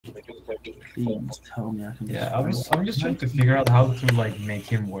Please tell me I can. Yeah, I'm just trying to figure out how to like make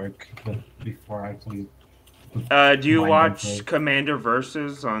him work, but before I actually. Do you watch Commander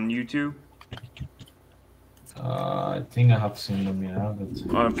Versus on YouTube? I think I have seen them, yeah,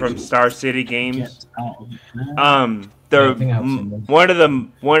 but From Star City Games. I think I have seen them. One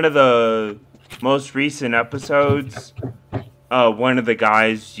of the most recent episodes, one of the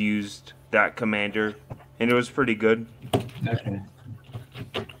guys used that commander, and it was pretty good. Okay.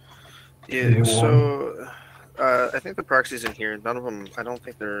 Yeah. So, I think the proxies in here, none of them. I don't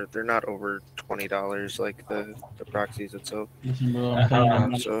think they're not over $20 like the proxies itself.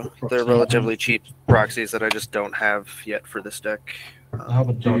 So they're relatively cheap proxies that I just don't have yet for this deck. How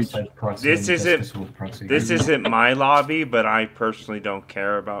about proxy? This isn't my lobby, but I personally don't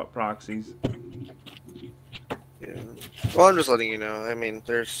care about proxies. Yeah. Well, I'm just letting you know. I mean,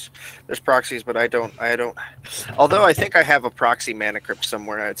 there's proxies, but I don't. Although I think I have a proxy mana crypt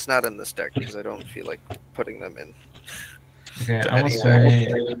somewhere. It's not in this deck because I don't feel like putting them in. Okay, I will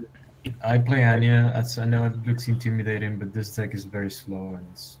say I play Anya. I know it looks intimidating, but this deck is very slow and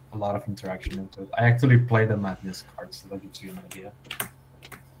it's a lot of interaction into it. I actually play the Madness cards, so that gives you an idea.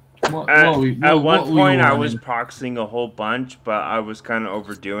 At one point, I was proxying a whole bunch, but I was kind of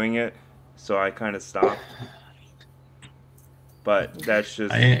overdoing it, so I kind of stopped. But that's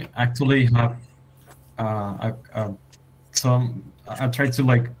just. I actually have some. I tried to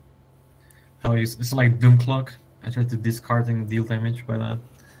like. It's like Doom Clock. I tried to discard and deal damage by that.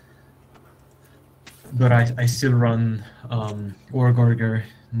 But I still run Wargorger,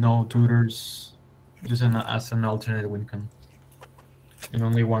 no tutors, just as an alternate win con. And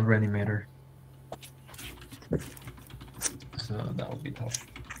only one reanimator. So that would be tough.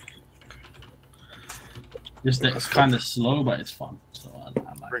 This deck's kind of slow, but it's fun. So I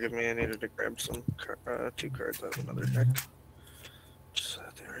like. Forgive me, I needed to grab some 2 cards out of another deck. Just so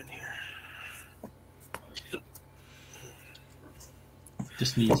they're in here.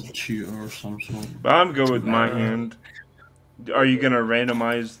 Just needs a tutor or some sort. But I'm good with my hand. Are you gonna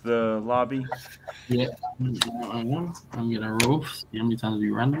randomize the lobby? Yeah, I am. I'm gonna roll. See how many times we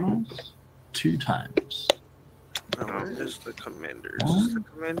randomize? 2 times. Now, where is the commander? Is this the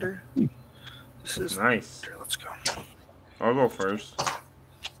commander? This is nice. Here, let's go. I'll go first.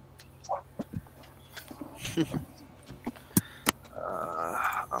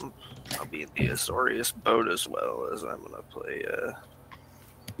 I'll be in the Azorius boat as well as I'm gonna play.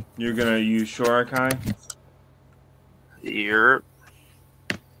 You're gonna use Shorakai? Here.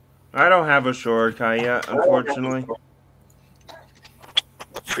 I don't have a Shorakai yet, unfortunately.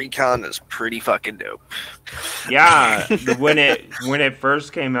 Precon is pretty fucking dope. Yeah, when it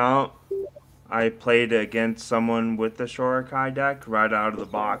first came out, I played against someone with the Shorakai deck right out of the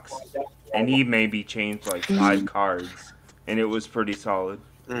box, and he maybe changed like 5 cards, and it was pretty solid.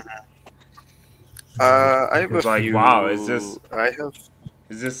 Mm-hmm. I have a like, few. Wow, is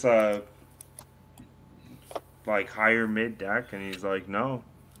this like higher mid deck? And he's like, no.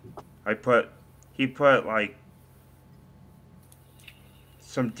 He put like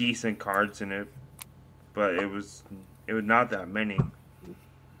some decent cards in it, but it was not that many.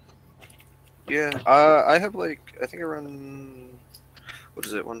 Yeah, I have like, I think I run, what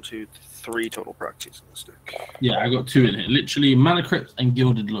is it, 1, 2, 3 total proxies in this deck. Yeah, I got 2 in here. Literally, Mana Crypt and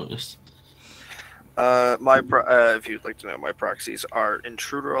Gilded Lotus. If you'd like to know, my proxies are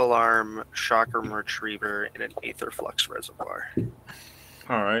Intruder Alarm, Chakram Retriever, and an Aether Flux Reservoir.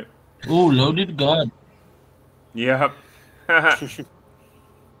 All right. Oh, Loaded God. Yep. Doesn't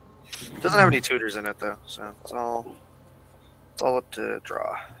have any tutors in it though, so it's all up to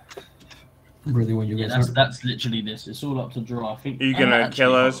draw. Really, when you get that's literally this. It's all up to draw. I think. Are you gonna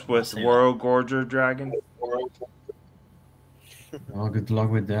kill us with World Gorger Dragon? Oh, good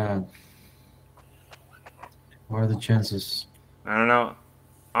luck with that. What are the chances? I don't know.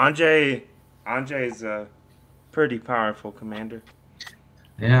 Anjay is a pretty powerful commander.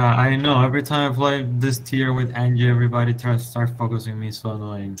 Yeah, I know. Every time I play this tier with Angie, everybody tries to start focusing me. So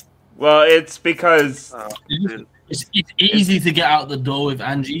annoying. Well, it's because it's easy to get out the door with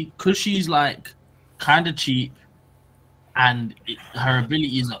Angie because she's like kind of cheap, and her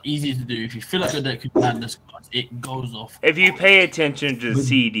abilities are easy to do. If you fill up your deck with madness cards, it goes off. If you pay attention to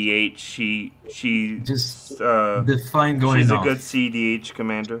CDH, she just define going she's off. A good CDH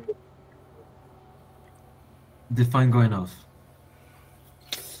commander. Define going off.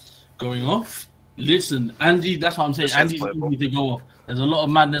 Going off? Listen, Angie. That's what I'm saying. Angie's easy to go off. There's a lot of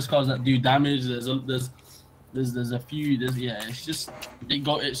madness cards that do damage. There's a few. It's just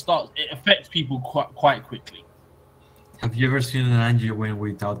it affects people quite quickly. Have you ever seen an Angie win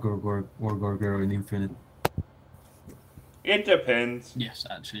without Gorgor in Infinite? It depends. Yes,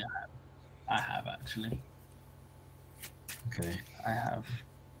 actually, I have. I have actually. Okay. I have.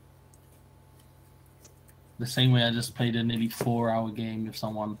 The same way I just played a nearly 4-hour game with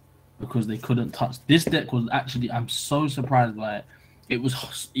someone because they couldn't touch. This deck was actually, I'm so surprised by it. It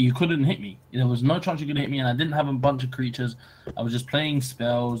was, you couldn't hit me. There was no chance you could hit me, and I didn't have a bunch of creatures. I was just playing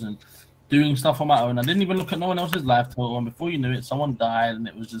spells and doing stuff on my own. I didn't even look at no one else's life total, and before you knew it, someone died, and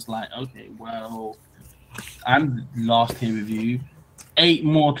it was just like, okay, well, I'm last here with you. 8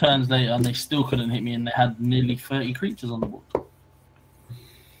 more turns later, and they still couldn't hit me, and they had nearly 30 creatures on the board.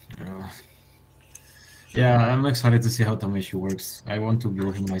 Yeah, I'm excited to see how Tamashi works. I want to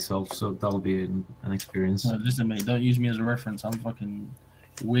build him myself, so that'll be an experience. No, listen, mate, don't use me as a reference. I'm fucking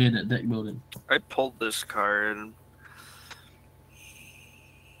weird at deck building. I pulled this card.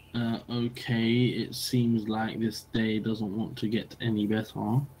 Okay, it seems like this day doesn't want to get any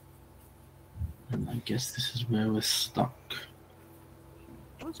better. And I guess this is where we're stuck.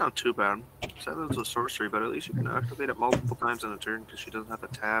 That's not too bad. Seven's a sorcery, but at least you can activate it multiple times in a turn because she doesn't have a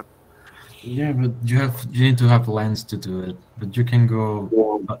tap. Yeah, but you need to have lands to do it. But you can go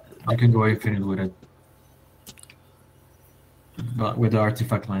infinite with it. But with the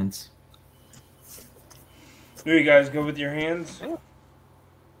artifact lands. Do you guys go with your hands?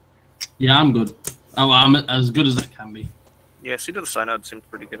 Yeah, I'm good. Oh, I'm as good as I can be. Yeah, Seed of the Synod seemed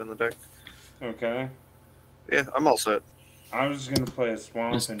pretty good in the deck. Okay. Yeah, I'm all set. I was just gonna play a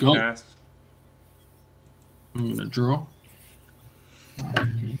swamp Let's and go. pass. I'm gonna draw.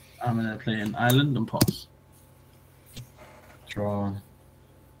 I'm gonna play an island and pass. Draw.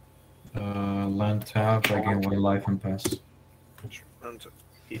 Land tap, I gain 1 life and pass. And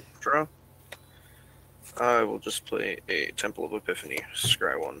keep draw. I will just play a Temple of Epiphany.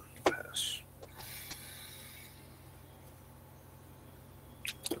 Scry 1, pass.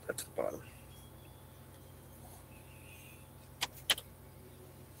 Put that to the bottom.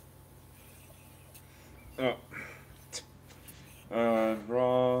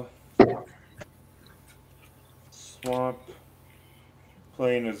 Draw. Swamp.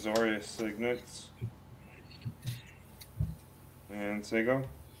 Playing Azorius Signets. And say go.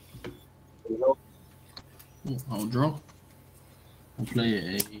 I'll draw. I'll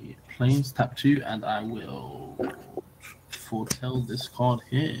play a Plains, tap 2, and I will foretell this card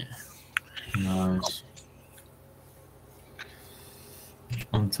here. Nice.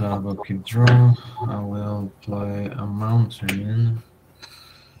 On top of keep draw, I will play a mountain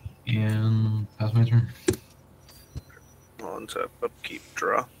and pass my turn. On tap, upkeep,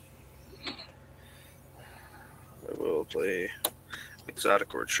 draw. I will play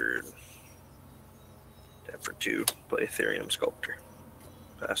Exotic Orchard. Tap for 2, play Ethereum Sculptor.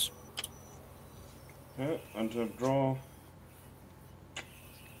 Pass. Okay, untap draw.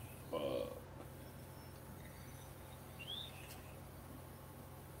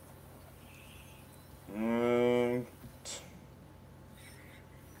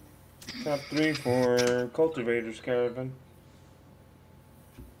 Tap 3 for Cultivator's Caravan.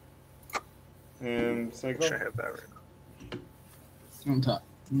 And say go. Should I have that right now? On top,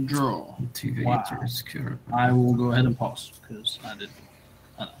 draw. Cultivator's Caravan. I will go ahead and pass because I did.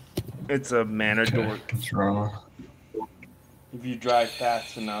 It's a mana dork. Draw. If you drive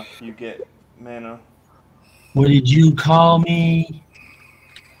fast enough, you get mana. What did you call me?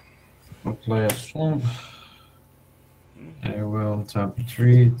 I'll play a swamp. I will tap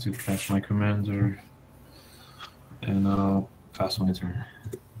 3 to cast my commander. And I'll pass my turn.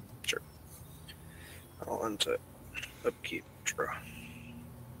 Sure. I'll untap, upkeep, draw.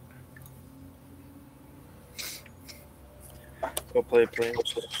 I'll play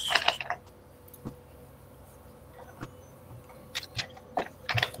Plains.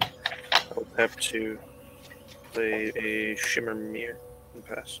 I'll tap 2, play a Shimmer Mirror, and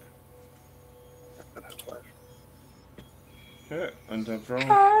pass. That has 5. Okay, untap draw.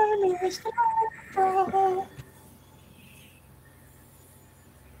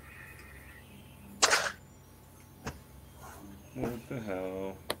 What the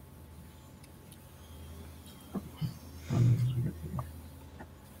hell?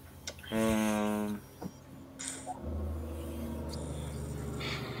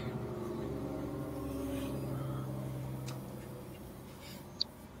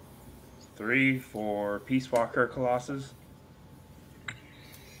 Three for Peace Walker Colossus.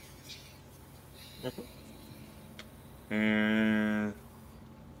 And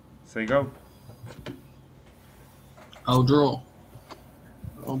say go. I'll draw.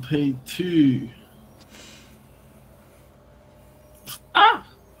 I'll pay 2. Ah!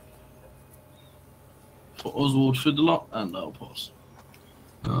 For Oswald Fiddler, and I'll pass.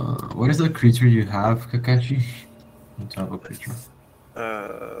 What is the creature you have, Kakashi? On top of creature.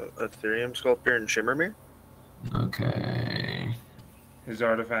 Ethereum Sculptor and Shimmermere. Okay. His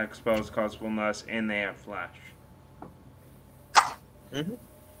artifact spells cost 1 less, and they have flash. Mm-hmm.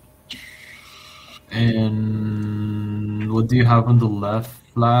 And what do you have on the left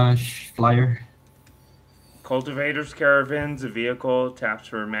flash flyer? Cultivator's Caravan's a vehicle, taps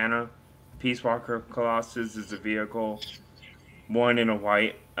for mana. Peace Walker Colossus is a vehicle. 1 in a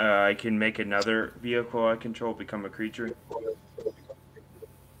white. I can make another vehicle I control become a creature.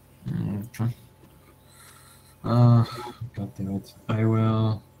 Okay. God damn it. I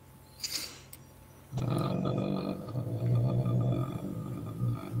will.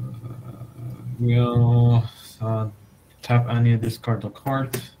 Will tap any, discard a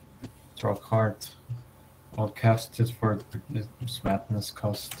card, draw a card. I'll cast it for this madness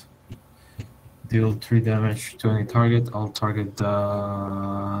cost. Deal 3 damage to any target. I'll target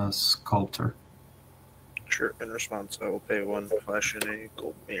the sculptor. Sure. In response, I will pay 1 flash and a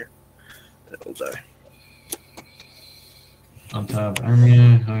gold mirror. That will die. On tap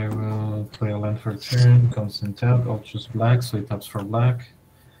Anya, I will play a land for a turn. Comes in tap. I'll choose black, so it taps for black.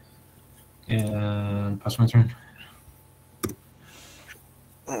 And pass my turn.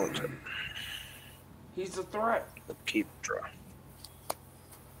 Oh, tap. He's a threat. Keep draw.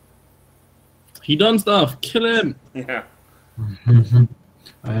 He done stuff. Kill him. Yeah.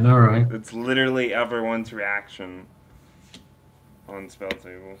 I know, right? It's literally everyone's reaction on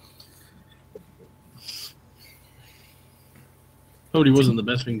Spelltable. Probably wasn't the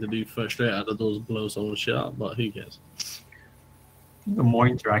best thing to do first straight out of those, blow someone shit up, but who cares? The more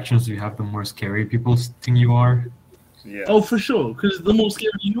interactions you have, the more scary people think you are. Yeah. Oh, for sure, because the more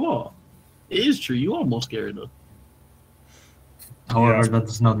scary you are. It is true, you are more scary though. However, that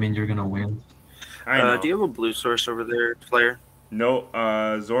does not mean you're gonna win. I know. Do you have a blue source over there, Flare? No,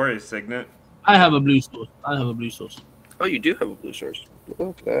 Zori's Signet. I have a blue source. Oh, you do have a blue source.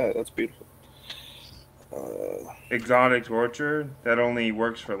 Look at that. That's beautiful. Exotic Torture. That only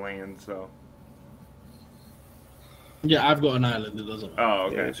works for land, so. Yeah, I've got an island, it doesn't. Oh,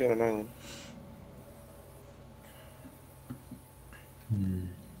 Yeah, okay. it's got an island.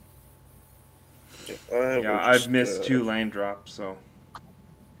 Yeah, I've missed 2 land drops, so.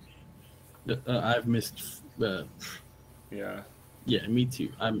 I've missed. Yeah. Yeah, me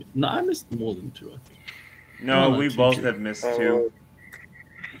too. I missed more than 2. I think. No, No, we two, both two. have missed 2.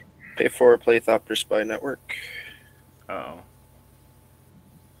 Pay 4, play Thopter Spy Network. Oh.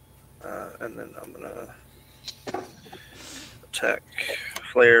 And then I'm gonna attack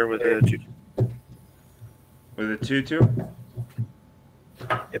Flare with a 2. With a 2/2?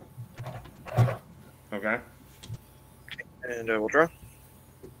 Yep. Okay. And I will draw.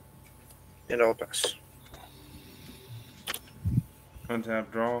 And I'll pass.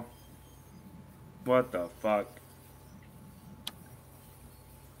 Untap, draw. What the fuck?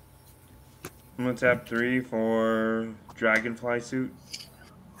 I'm gonna tap 3 for Dragonfly Suit.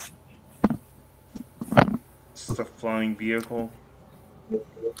 It's a flying vehicle.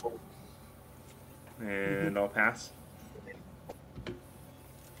 And I'll pass.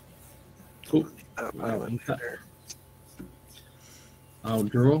 Cool. I'll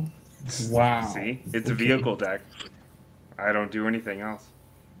draw. Wow. See? It's a Okay. vehicle deck. I don't do anything else.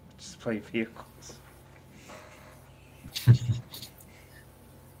 Just play vehicles.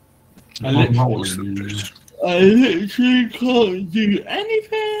 I literally can't do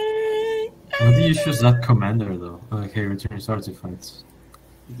anything. Why do you choose that commander though? Okay, returns artifacts.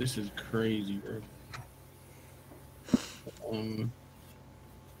 This is crazy, bro.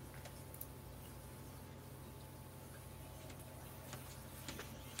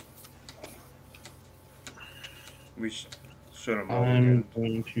 We should have I'm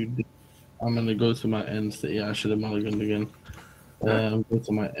mulliganed. I'm gonna go to my end state. Yeah, I should have mulliganed again. Go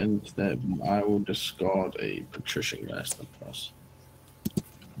to my end step. I will discard a Patrician Geist and pass.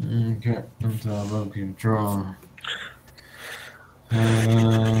 Okay, and draw.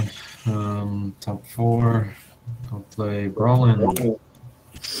 Top 4. I'll play Brawlin.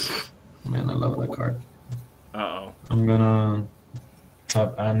 Man, I love that card. Uh-oh. I'm gonna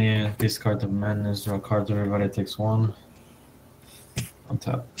tap Anya, discard the Madness, draw a card, everybody takes 1. On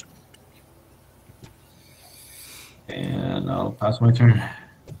tap. And I'll pass my turn.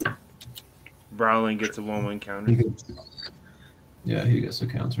 Brawling gets a 1/1 counter. Yeah, he gets a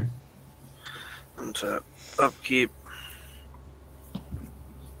counter. Untap. Upkeep.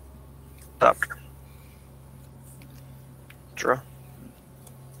 Thopter. Draw.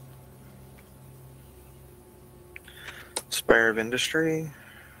 Spire of Industry.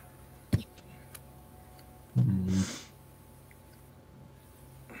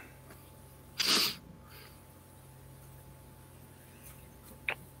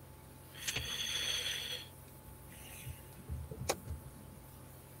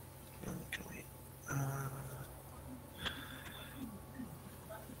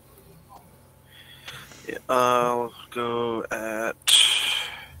 Yeah, I'll go at.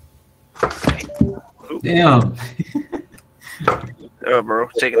 Oop. Damn. Oh, bro,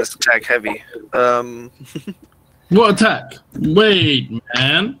 taking this attack heavy. What attack? Wait,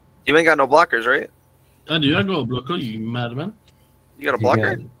 man. You ain't got no blockers, right? I do. I got a blocker, you madman. You got a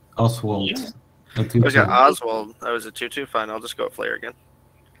blocker? Oswald. Yeah. A I 2/2. was got Oswald. I was a 2/2. Fine, I'll just go at Flare again.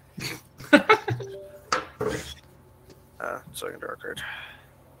 So I can draw a card.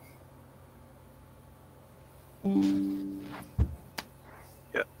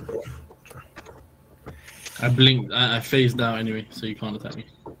 Yeah. I blinked. I phased out anyway, so you can't attack me.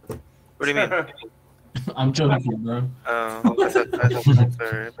 What do you mean? I'm joking, bro. I thought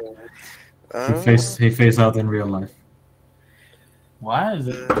sorry. He faced out in real life. Why is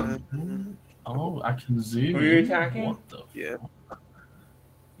it? Oh, I can zoom. Who are you in? attacking? What the? Yeah.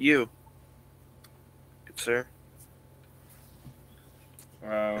 You. Good sir.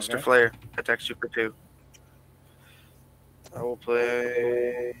 Mr. Okay. Flare, attacks you for 2. I will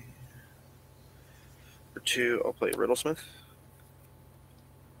play for 2. I'll play Riddlesmith.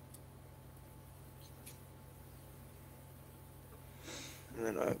 And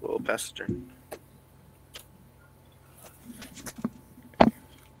then I will pass the turn.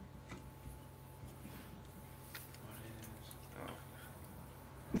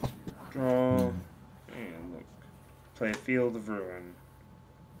 Draw. And look. Play Field of Ruin.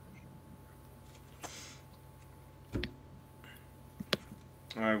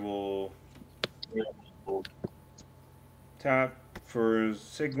 I will tap for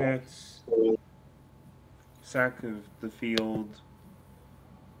signets, sack of the field.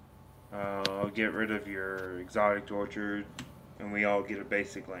 I'll get rid of your exotic tortured, and we all get a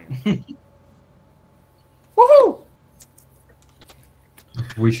basic land. Woohoo!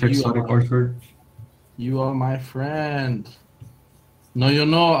 We should You start a are- Orchard. You are my friend. No, you're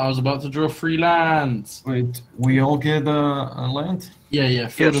not. I was about to draw 3 lands. Wait, we all get a land? Yeah.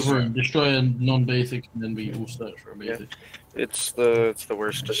 Field Yes. of Ruin. Destroy a non-basic, and then we all search for a basic. It's the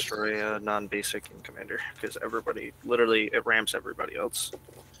worst destroy non-basic in Commander because everybody literally it ramps everybody else.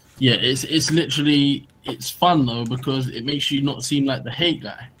 Yeah, it's literally it's fun though because it makes you not seem like the hate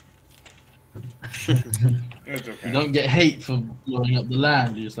guy. It's okay. You don't get hate for blowing up the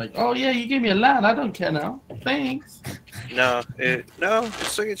land. You're just like, oh yeah, you gave me a land. I don't care now. Thanks. No, it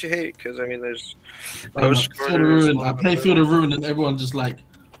still gets you hate because I mean there's Field post of Ruin. I play Field of Ruin and everyone's just like,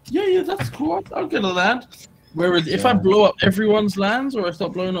 yeah, that's cool. I'll get a land. Whereas if I blow up everyone's lands or I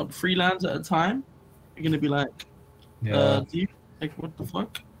start blowing up 3 lands at a time, you're gonna be like, Yeah. do you like what the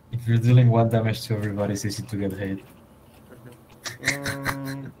fuck? If you're dealing 1 damage to everybody, it's easy to get hate.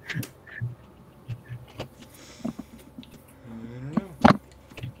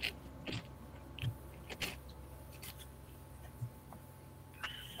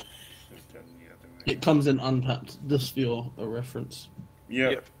 It comes in untapped. This feel a reference.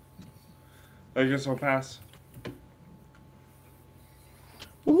 Yep. I guess I'll pass.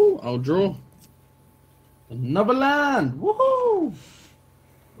 Woohoo! I'll draw another land. Woohoo!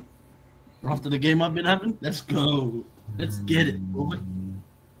 After the game I've been having, let's go. Let's get it, boy.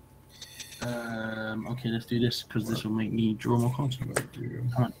 Okay, let's do this because this will make me draw more cards. Come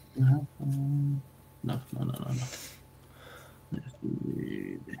on. No. Let's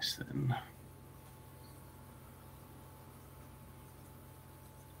do this then.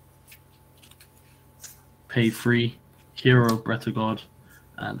 Pay 3, Hero of Breath of God,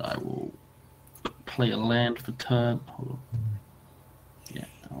 and I will play a land for turn. Hold on. Yeah,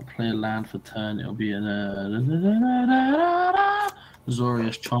 I'll play a land for turn. It'll be an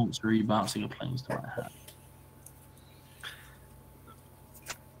Azorius Chancery bouncing a planes to my hand.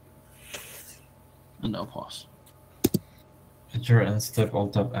 And I'll pass. At your end step, I'll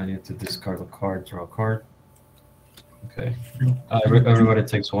tap Anya to discard a card, draw a card. Okay. Everybody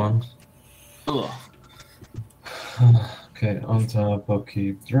takes 1. Ugh. Okay, on top,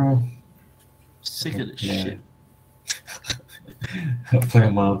 upkeep, draw. Sick of this Yeah. shit. I'll play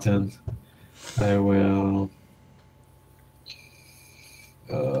a mountain. I will.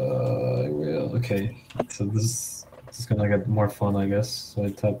 Okay, so this is gonna get more fun, I guess. So I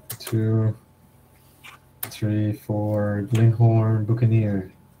tap 2, 3, 4, Glinghorn,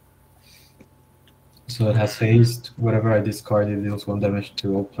 Buccaneer. So it has haste. Whatever I discard, it deals 1 damage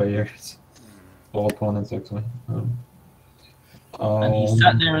to all players. All opponents, actually. And he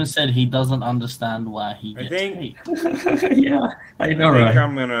sat there and said he doesn't understand why he I gets think- hate. Yeah, I know, I think right?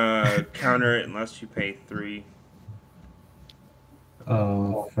 I'm gonna counter it unless you pay 3.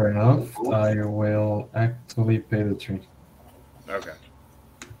 Fair enough. I will actually pay the 3. Okay.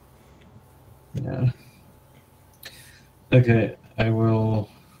 Yeah. Okay, I will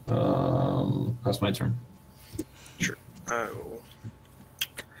That's my turn. Sure. I will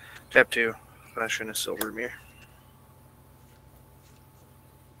tap 2. Fashion a silver mirror.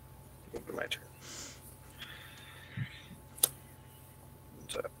 My turn.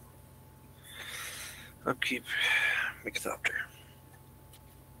 Tap. Upkeep. Mycthopter.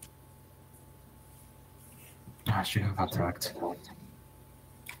 I should have attract.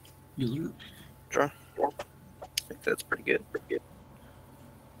 Draw. I think that's pretty good.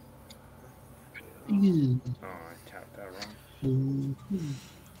 Oh, I tapped that wrong.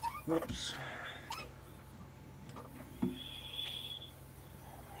 Whoops.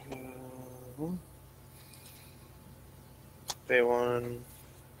 Day 1.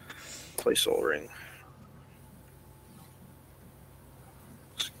 Play Soul Ring.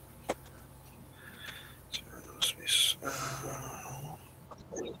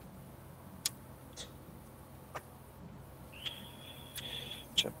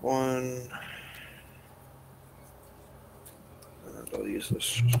 Tap 1. And I'll use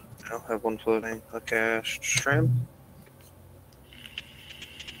this. I'll have 1 floating. I'll cast Shrimp.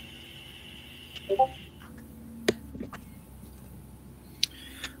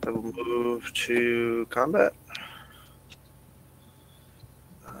 I will move to combat.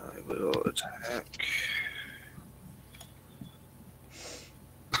 I will attack.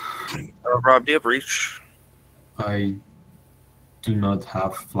 Rob, do you have reach? I do not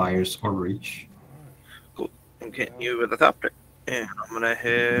have flyers or reach. Cool. I'm getting you with a Thopter. And I'm going to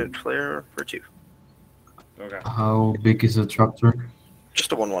hit Flare for 2. Okay. How big is the tractor?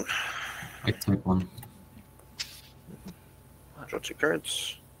 Just a 1/1. I take 1. Draw 2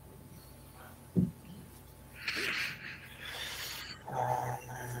 cards.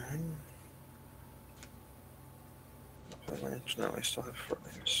 No, I still have 4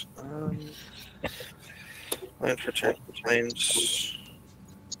 lands. Land for 10 times.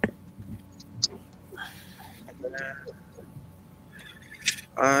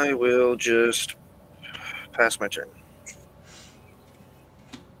 I will just pass my turn.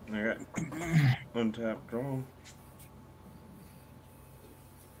 Okay. Untap, draw.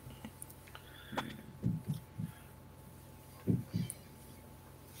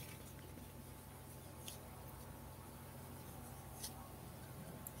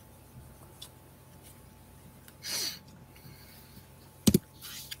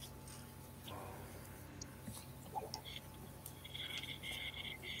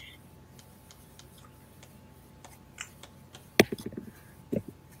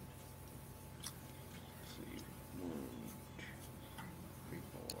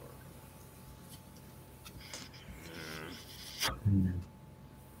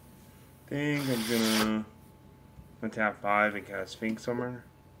 Think I'm gonna tap 5 and cast Sphinx Summoner.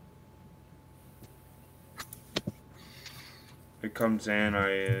 It comes in,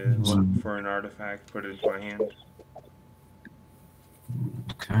 I look for an artifact, put it into my hand.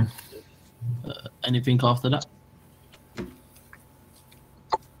 Okay. Anything after that?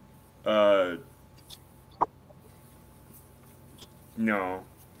 No.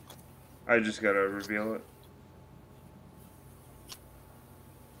 I just gotta reveal it.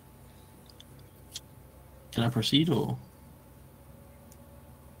 Can I proceed or?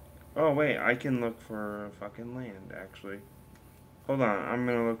 Oh wait, I can look for a fucking land actually. Hold on, I'm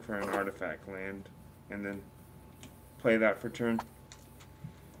gonna look for an artifact land and then play that for turn.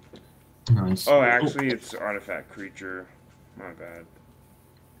 Nice. Oh, actually it's artifact creature. My bad.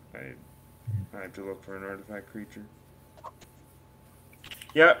 I have to look for an artifact creature.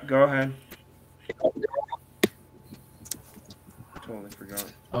 Yep, go ahead. Totally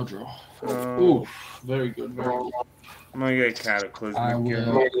forgot. I'll draw. So, Ooh, very good. Very good. I'm gonna get Cataclysmic I here.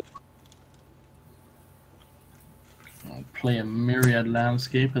 will I'll play a Myriad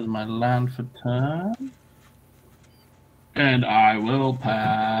Landscape as my land for turn. And I will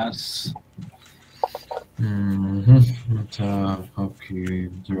pass. Tap, okay,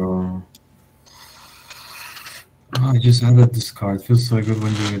 draw. Oh, I just added this card. Feels so good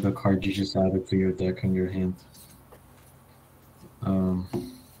when you get the card you just added to your deck and your hand.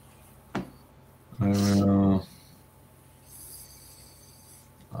 I will.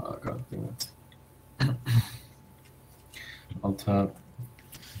 Oh, god damn it. I'll tap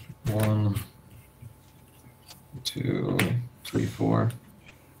 1, 2, 3, 4.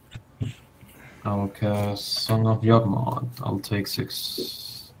 I'll cast Song of Yawgmoth. I'll take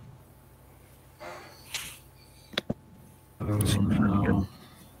 6. No.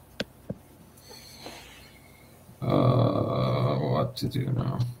 What to do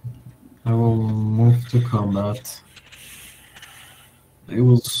now? I will move to combat. I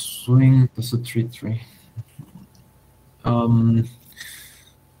will swing. That's a 3/3.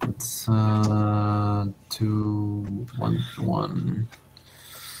 It's 2-1-1.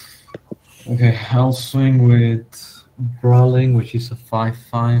 Okay, I'll swing with Brawling, which is a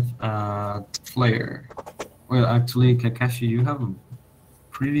 5/5 player. Well, actually, Kakashi, you have a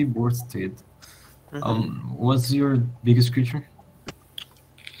pretty board state. What's your biggest creature?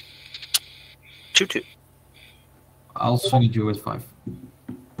 2/2. I'll swing at you with 5.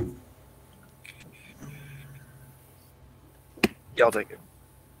 Yeah, I'll take it.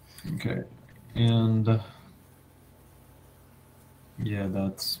 Okay, and yeah,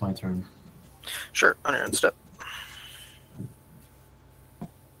 that's my turn. Sure, on your end step.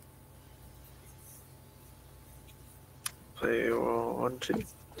 Play 1, 2,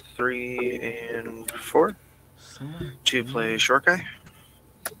 3, and 4. To play short guy.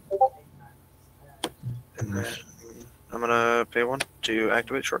 And then I'm gonna pay 1 to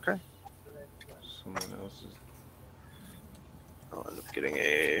activate short guy. Someone else's. I'll end up getting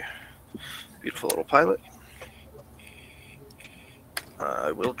a beautiful little pilot.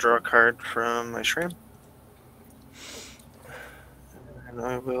 I will draw a card from my Shram. And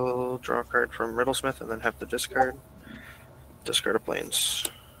I will draw a card from Riddlesmith and then have to discard a planes.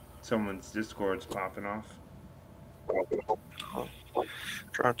 Someone's Discord's popping off.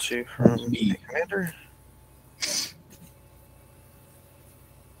 Draw 2 from the commander.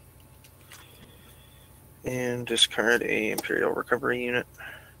 And discard a Imperial Recovery unit.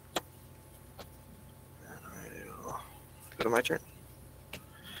 And I'll go to my turn.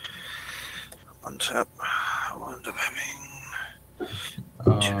 Untap. I'll end up having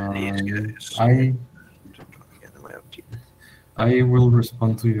I will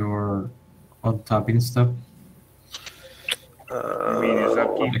respond to your untapping step. I mean, is I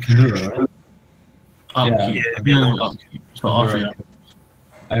upkeep? can do that, right? Upkeep.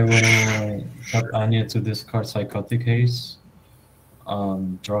 I will tap Anya to discard Psychotic Haze.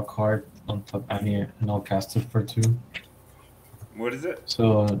 Draw a card on top Anya, and I'll cast it for 2. What is it?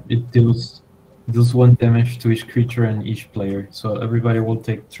 So it deals 1 damage to each creature and each player. So everybody will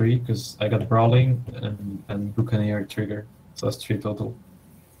take 3 because I got Brawling and Buccaneer trigger. So that's 3 total.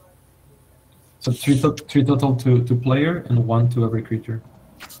 So 3 total to player and 1 to every creature.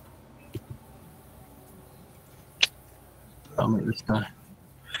 I'll make this guy.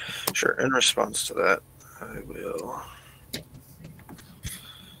 Sure, in response to that, I will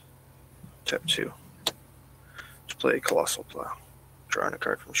tap 2 to play Colossal Plow. Drawing a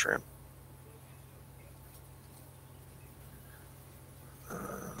card from Shram.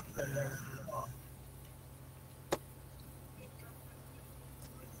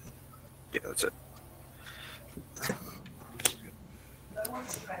 Yeah, that's it.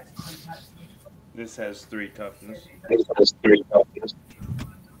 This has 3 toughness.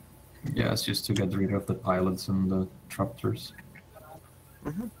 Yeah, it's just to get rid of the pilots and the traptors.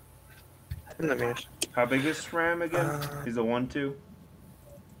 And that means How big is Shram again? He's a 1/2.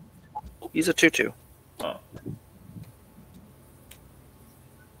 he's a 2/2. Oh.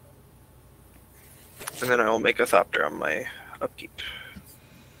 And then I will make a Thopter on my upkeep.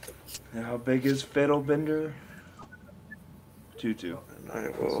 And how big is Fiddlebender? 2/2. And I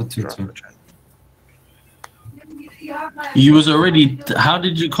will So 2/2. draw for 10. You was already. How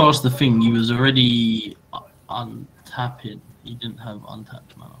did you cast the thing? You was already untapping. You didn't have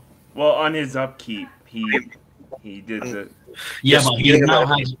untapped mana. Well, on his upkeep, he did the. Yeah, Yes, but he beginning of now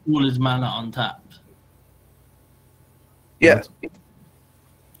my has all his mana untapped. Yeah,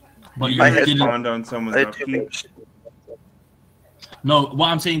 But you I had didn't. Spawned on someone's I had 2 upkeep. moves. No, what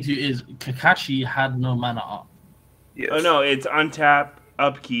I'm saying to you is Kakashi had no mana up. Yes. Oh no, it's untap,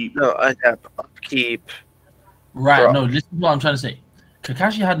 upkeep. No, I have upkeep. Right, Bro. no, listen to what I'm trying to say.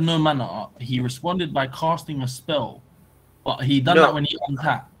 Kakashi had no mana up. He responded by casting a spell, but he done No. that when he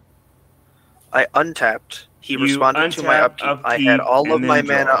untapped. I untapped. He You responded to my untap, upkeep. I had all and of my then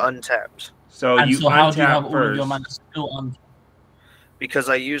mana draw. untapped So And you so how do you have untap all of your first. mana still untapped? because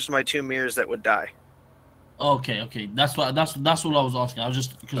I used my 2 mirrors that would die. Okay. That's all I was asking. I was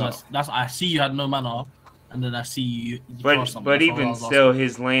just because I see you had no mana up, and then I see you cast something. But That's all I even was still, asking.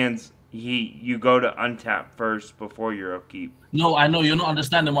 his lands, you go to untap first before your upkeep. No, I know you're not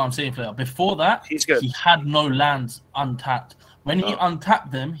understanding what I'm saying, player. Before that, He's good. he had no lands untapped. When he Oh.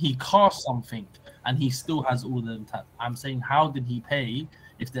 untapped them, he cast something, and he still has all of them tapped. I'm saying, how did he pay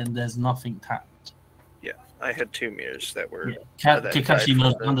if then there's nothing tapped? Yeah, I had 2 mirrors that were. Yeah. that Kakashi died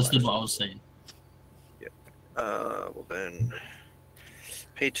knows, from the understood last what I was saying. Well then,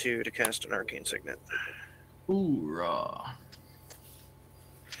 pay 2 to cast an Arcane Signet. Hoorah.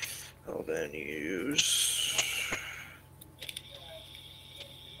 I'll then use.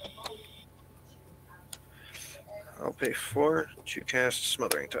 I'll pay 4 to cast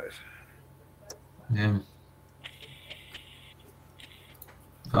Smothering Tithe. Yeah.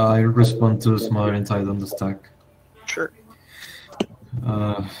 I respond to Smothering Tide on the stack. Sure.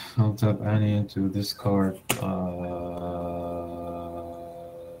 I'll tap Annie into this card.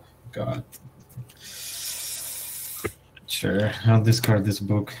 God. Sure, I'll discard this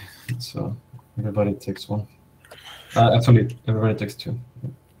book. So everybody takes one. Actually, everybody takes 2.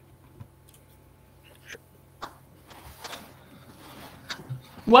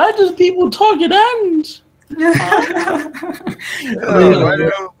 Why does people target ends?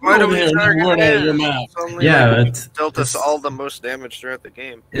 Why do we target ends? Yeah, dealt us all the most damage throughout the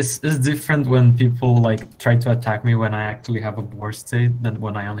game. It's different when people like try to attack me when I actually have a board state than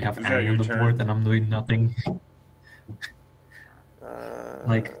when I only have Annie on the board and I'm doing nothing.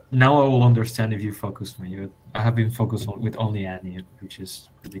 Like now I will understand if you focus me. I have been focused with only Annie, which is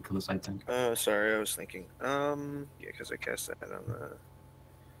ridiculous, I think. Oh, sorry, I was thinking. Yeah, because I cast that on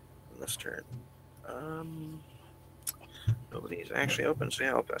this turn. Nobody's actually open, so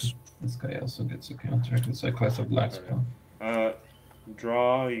yeah, I'll pass. This guy also gets a counter because I cast a black spell.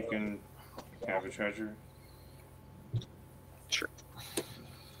 Draw. You can have a treasure. Sure.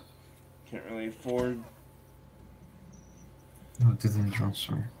 Can't really afford. Oh, didn't draw,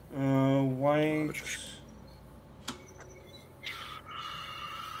 sorry. White.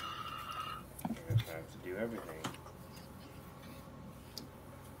 I guess I have to do everything.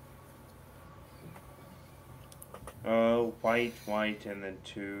 White, and then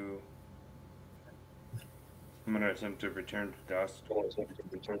 2. I'm gonna attempt to return to dust. What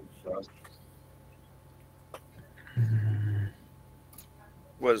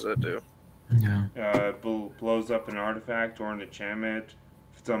does that do? Yeah. Blows up an artifact or an enchantment.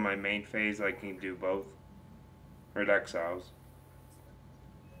 If it's on my main phase, I can do both. Or it exiles.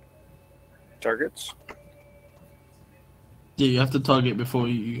 Targets? Yeah, you have to target before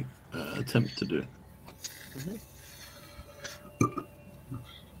you attempt to do it. Mm-hmm.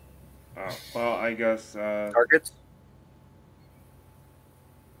 Well, I guess... Targets?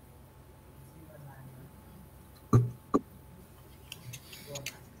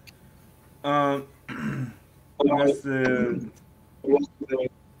 I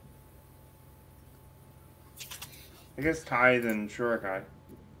guess Tithe and Shurikai.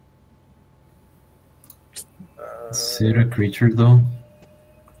 Is it a creature though?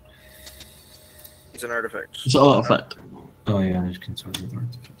 It's an artifact. It's an artifact. Oh yeah, you can sort of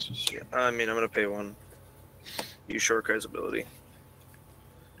artifacts. Yeah, I mean, I'm gonna pay 1. Use Shorikai's ability.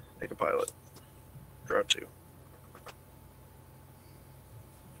 Make a pilot. Draw 2.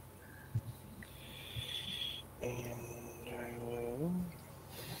 And I will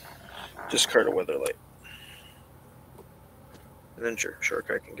discard a Weatherlight. And then sure,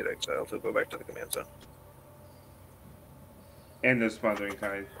 Shurikai can get exiled. He'll go back to the command zone. And the Smothering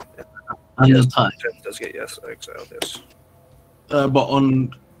Tithe. And yes, the Tithe. Does get exiled, yes. But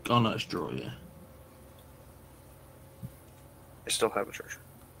on its draw, yeah. I still have a treasure.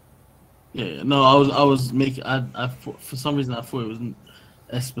 Yeah. No, I was making. I for some reason I thought it was an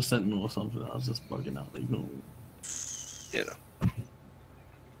Esper Sentinel or something. I was just bugging out. Like, no. You know.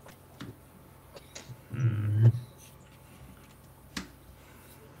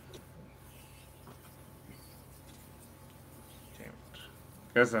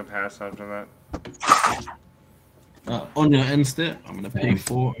 Guess I pass after that. On your end step, I'm gonna pay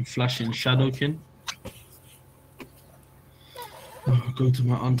 4 and flash in Shadowkin. Go to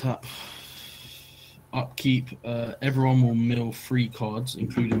my untap. Upkeep. Everyone will mill 3 cards,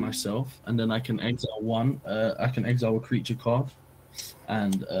 including myself, and then I can exile 1. I can exile a creature card,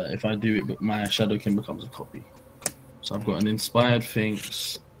 and if I do it, my Shadowkin becomes a copy. So I've got an Inspired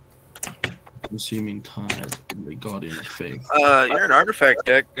Sphinx, Consuming Tide, and the Guardian of Faith. You're an artifact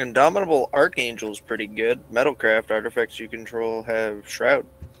deck. Indomitable Archangel's pretty good. Metalcraft artifacts you control have Shroud.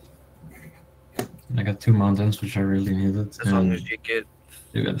 I got 2 mountains, which I really needed. As long as you get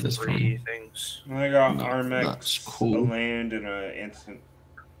you got this 3 things. I got No, Armex, that's cool. a land, and an instant.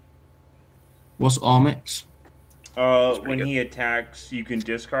 What's Armex? When he attacks, you can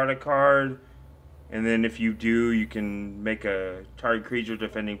discard a card, and then if you do, you can make a target creature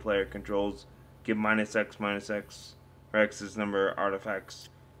defending player controls give -X/-X, where X is number of artifacts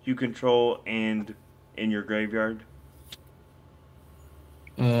you control and in your graveyard.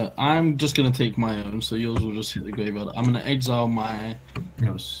 I'm just gonna take my own, so yours will just hit the graveyard. I'm gonna exile my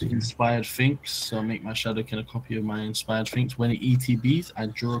Inspired Sphinx, so I'll make my Shadowkin a copy of my Inspired Sphinx. When it ETBs, I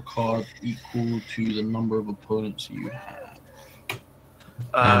draw a card equal to the number of opponents you have.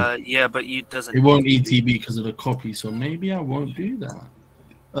 Yeah, but you doesn't. It won't ETB because of the copy, so maybe I won't do that.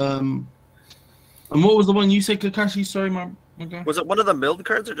 And what was the one you said, Kakashi? Sorry, my guy. Was it one of the milled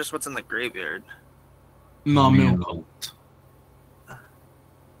cards or just what's in the graveyard? No, Milk.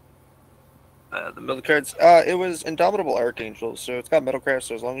 The milled cards. It was Indomitable Archangel, so it's got Metalcraft.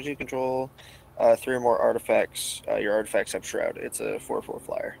 So as long as you control 3 or more artifacts, your artifacts have Shroud. It's a 4/4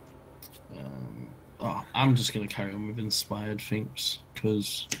 flyer. I'm just gonna carry on with Inspired Things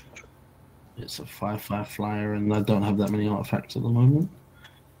because it's a 5/5 flyer, and I don't have that many artifacts at the moment.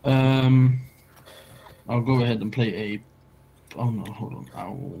 I'll go ahead and play a. Oh no, hold on.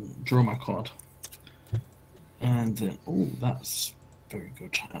 I'll draw my card, and then that's very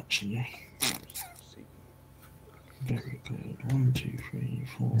good actually. Very good. 1, 2, 3,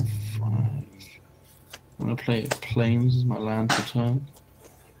 4, 5. I'm gonna play Plains as my land for turn.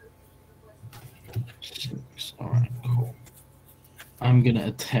 6. Alright, cool. I'm gonna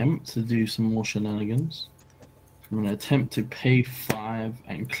attempt to do some more shenanigans. I'm gonna attempt to pay 5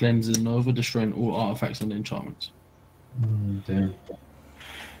 and cleanse it over, destroying all artifacts and enchantments. Damn.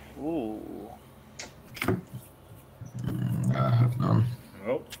 Ooh. I have none.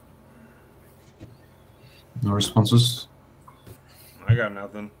 Nope. No responses. I got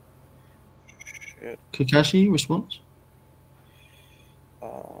nothing. Shit. Kakashi, response?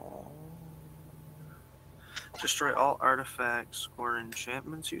 Destroy all artifacts or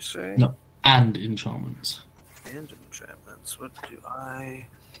enchantments, you say? No, and enchantments. And enchantments. What do I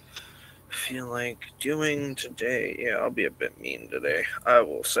feel like doing today? Yeah, I'll be a bit mean today. I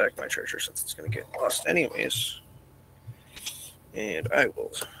will sack my treasure since it's going to get lost anyways. And I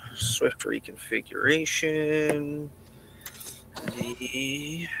will swift reconfiguration.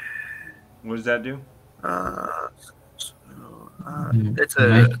 What does that do?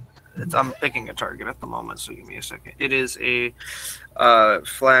 I'm picking a target at the moment, so give me a second. It is a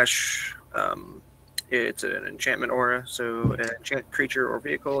flash. It's an enchantment aura. So an enchant creature or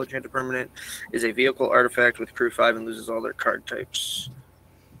vehicle, enchanted permanent, is a vehicle artifact with crew 5 and loses all their card types.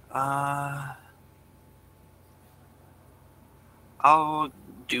 I'll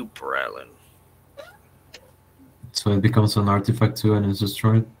do Bralin. So it becomes an artifact too and is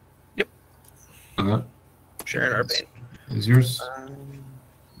destroyed? Yep. Okay. Sharon Arbane. Is yours?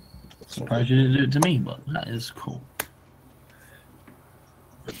 Surprised you didn't do it to me, but that is cool.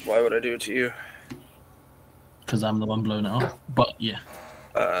 Why would I do it to you? Because I'm the one blowing it up. But yeah.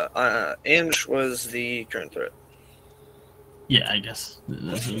 Ange was the current threat. Yeah, I guess.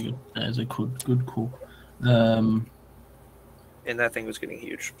 That is a good call. And that thing was getting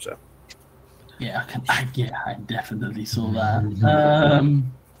huge, so. Yeah, I definitely saw that.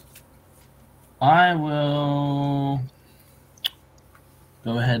 I will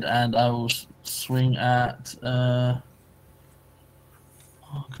go ahead and I will swing at.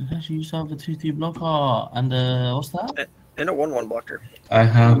 Kakashi used to have a 2/2 blocker, and what's that? And a 1/1 blocker. I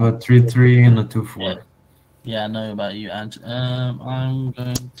have a 3/3 and a 2/4. Yeah, I know about you, Ange. I'm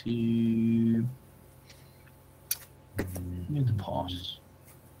going to. Need to pass.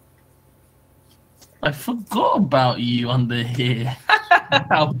 I forgot about you under here.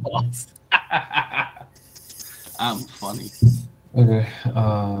 How fast? I'm funny. Okay.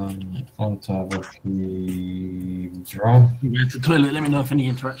 On top of the draw. You went to the toilet. Let me know if any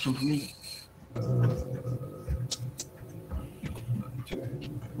interaction for me.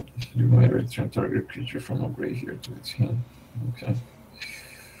 You might return target creature from a graveyard to its hand. Okay.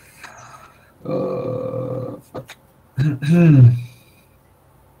 Fuck.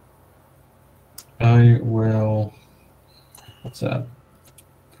 I will. What's that?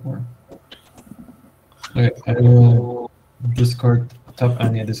 4. Okay, I will discard top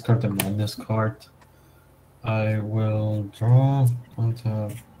any discard the madness card. I will draw on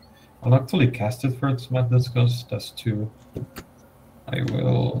top. I'll actually cast it for its madness because that's 2. I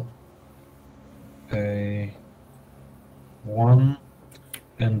will pay 1,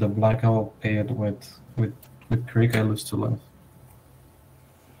 and the black I'll pay it with Creek. I lose 2 life.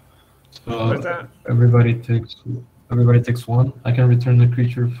 What's So that? everybody takes 1. I can return the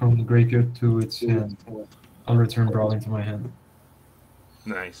creature from the graveyard to its hand. I'll return Brawling to my hand.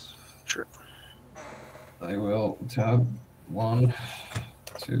 Nice. Sure. I will tab 1,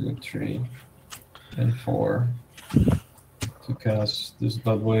 2, 3, and 4 to cast this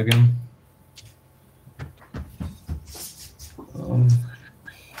bad boy again.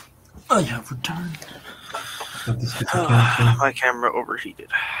 I have returned. My camera overheated.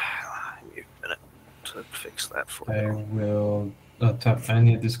 Give me a minute to fix that for I you. will tap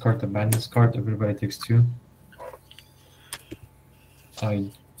any discard the madness card. Everybody takes 2.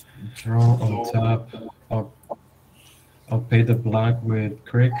 I draw on tap. I'll pay the black with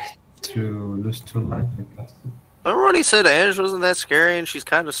Crick to lose 2 life. Remember when he said Ange wasn't that scary and she's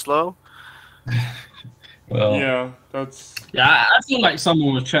kind of slow? Well, Yeah, that's. Yeah, I feel like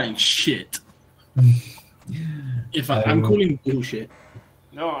someone was chatting shit. If I'm calling bullshit.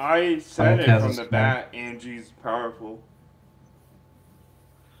 No, I said it from the bat. Angie's powerful.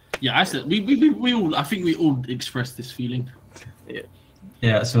 Yeah, I said we all. I think we all expressed this feeling. Yeah.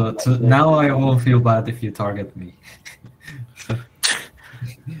 Yeah. So now I won't feel bad if you target me.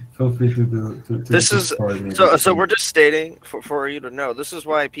 Feel free to do. This is so. We're just stating for you to know. This is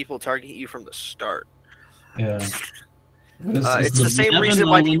why people target you from the start. Yeah. It's the same reason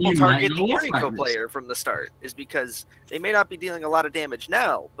why people target the Kiriko player from the start, is because they may not be dealing a lot of damage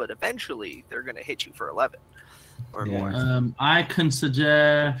now, but eventually they're going to hit you for 11 or more. I can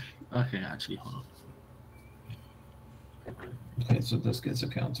suggest. Okay, actually, hold on. Okay, so this gets a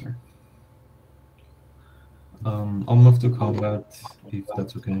counter. I'll move to combat if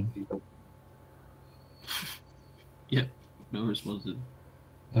that's okay. Yep, no response.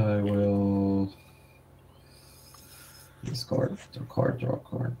 I will discard a card, draw a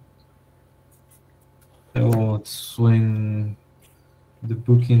card. I will swing the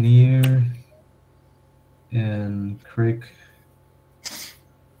Buccaneer and Crick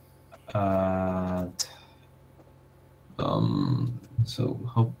at so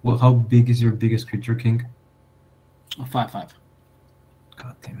how big is your biggest creature, King? 5/5.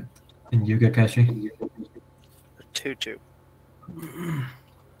 God damn it. And you get Kashi? 2/2.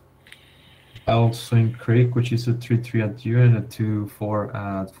 I'll swing Crick, which is a 3/3 at you and a 2/4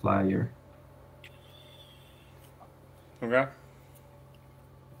 at Flyer. Okay.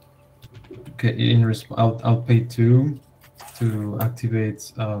 Okay, I'll pay 2 to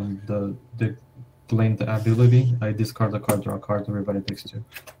activate the claimed ability. I discard a card, draw a card, everybody takes 2.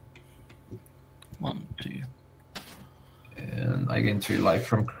 1, 2. And I gain 3 life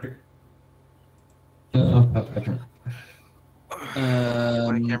from Crick. My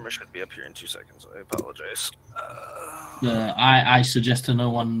camera should be up here in 2 seconds. I apologize. I suggest to no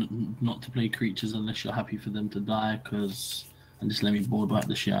one not to play creatures unless you're happy for them to die, and just let me board wipe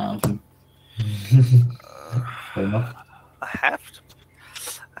the shit out of them. Fair enough. I have to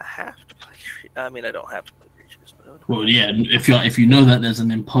play. I mean, I don't have to play creatures. But Well, yeah, if you know that there's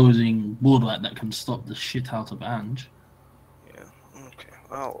an imposing board wipe that can stop the shit out of Ange. Yeah. Okay.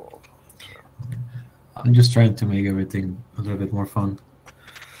 Oh. I'm just trying to make everything a little bit more fun.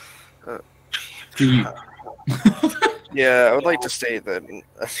 Yeah, I would like to say that.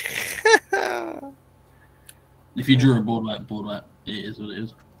 If you drew a board wipe, it is what it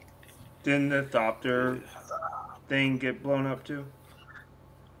is. Didn't the Thopter thing get blown up too?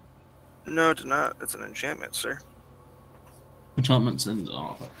 No, it's not. It's an enchantment, sir. Enchantments and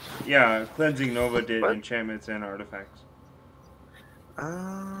Yeah, Cleansing Nova did What? enchantments and artifacts.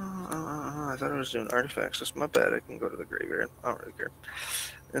 I thought I was doing artifacts. That's my bad. I can go to the graveyard. I don't really care.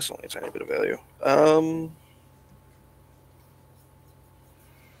 It's only a tiny bit of value. I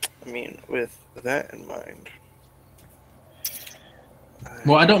mean, with that in mind.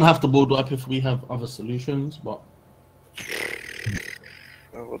 well, I don't have to board wipe if we have other solutions, but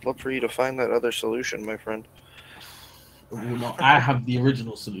I would love for you to find that other solution, my friend. I have the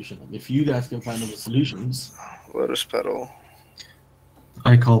original solution. If you guys can find other solutions, Lotus Petal.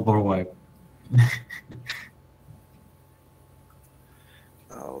 I call board wipe.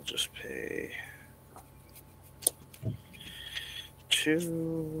 I'll just pay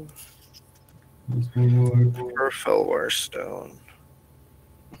 2 per Felwar Stone.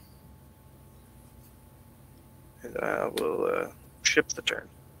 And I will ship the turn.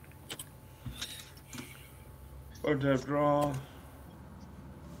 Or to draw.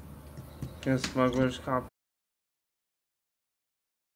 Against Smuggler's Copy.